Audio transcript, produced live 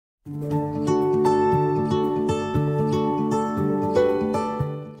Excuse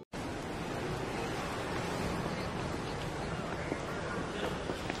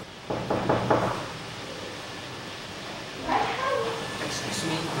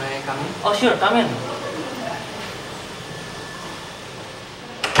me, may I come in? Oh sure, come in.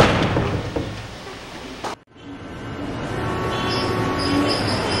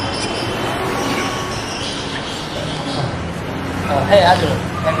 Hey Adril,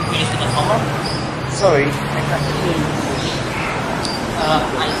 have you finished your homework? Sorry, I can't hear you.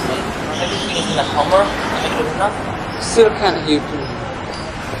 I say, have you finished your homework? Am I good enough? Still can't hear you.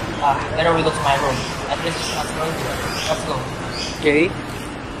 Better we go to my room. At least it's not going to. Let's go. Okay.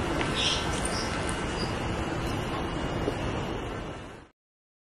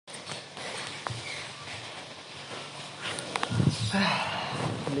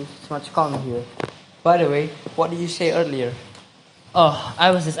 At least it's much calmer here. By the way, what did you say earlier? Oh,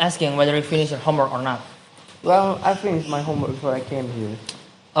 I was just asking whether you finished your homework or not. Well, I finished my homework before I came here.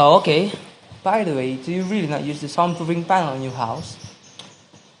 Oh, okay. By the way, do you really not use the soundproofing panel in your house?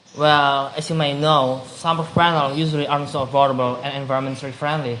 Well, as you may know, soundproof panels usually aren't so affordable and environmentally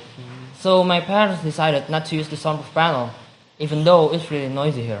friendly. So my parents decided not to use the soundproof panel, even though it's really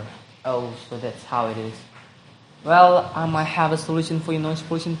noisy here. Oh, so that's how it is. Well, I might have a solution for your noise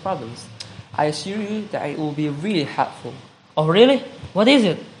pollution problems. I assure you that it will be really helpful. Oh, really? What is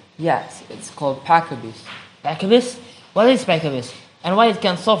it? Yes, it's called PAKOBIS. PAKOBIS? What is PAKOBIS? And why it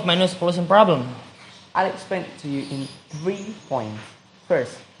can solve my noise pollution problem? I'll explain it to you in 3 points.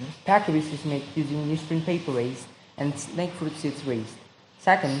 First, PAKOBIS is made using newsprint paper waste and snake fruit seeds waste.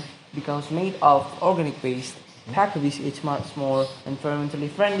 Second, because made of organic waste, PAKOBIS is much more environmentally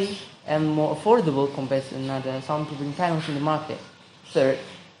friendly and more affordable compared to another soundproofing panels in the market. Third,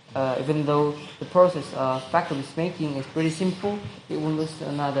 even though the process of PAKOBIS making is pretty simple, it will lose to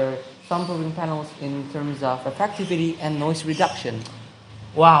another soundproofing panels in terms of effectivity and noise reduction.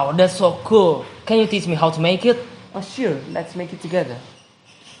 Wow, that's so cool. Can you teach me how to make it? Oh sure, let's make it together.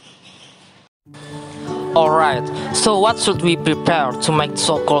 Alright, so what should we prepare to make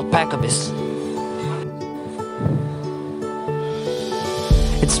so-called PAKOBIS?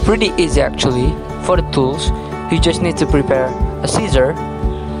 It's pretty easy actually. For the tools, you just need to prepare a scissor,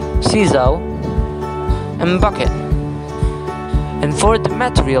 sisal, and bucket. And for the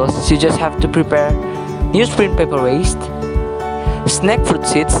materials, you just have to prepare newsprint paper waste, snake fruit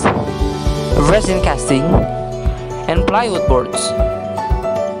seeds, resin casting, and plywood boards.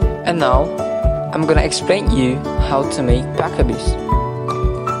 And now, I'm gonna explain you how to make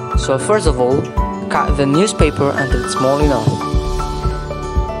PAKOBIS. So first of all, cut the newspaper until it's small enough.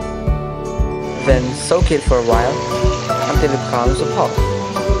 Then soak it for a while until it becomes a pulp.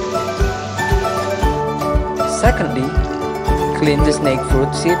 Secondly, clean the snake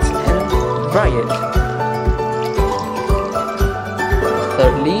fruit seeds and dry it.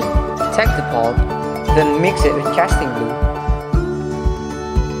 Thirdly, take the pulp, then mix it with casting glue.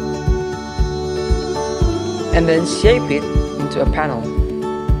 And then shape it into a panel.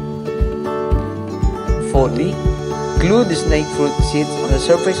 Fourthly, glue the snake fruit seeds on the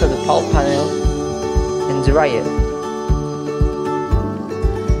surface of the pulp panel and dry it.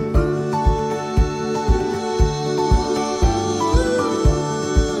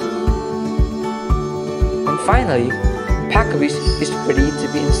 And finally, PAKOBIS is ready to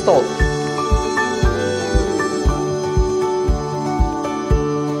be installed.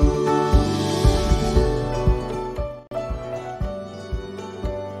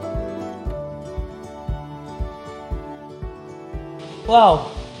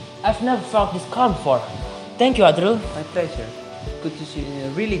 Wow, I've never felt this calm before. Thank you, Adril. My pleasure. Good to see you in a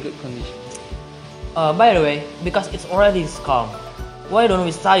really good condition. By the way, because it's already this calm, why don't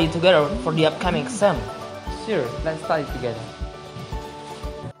we study together for the upcoming exam? Sure, let's study together.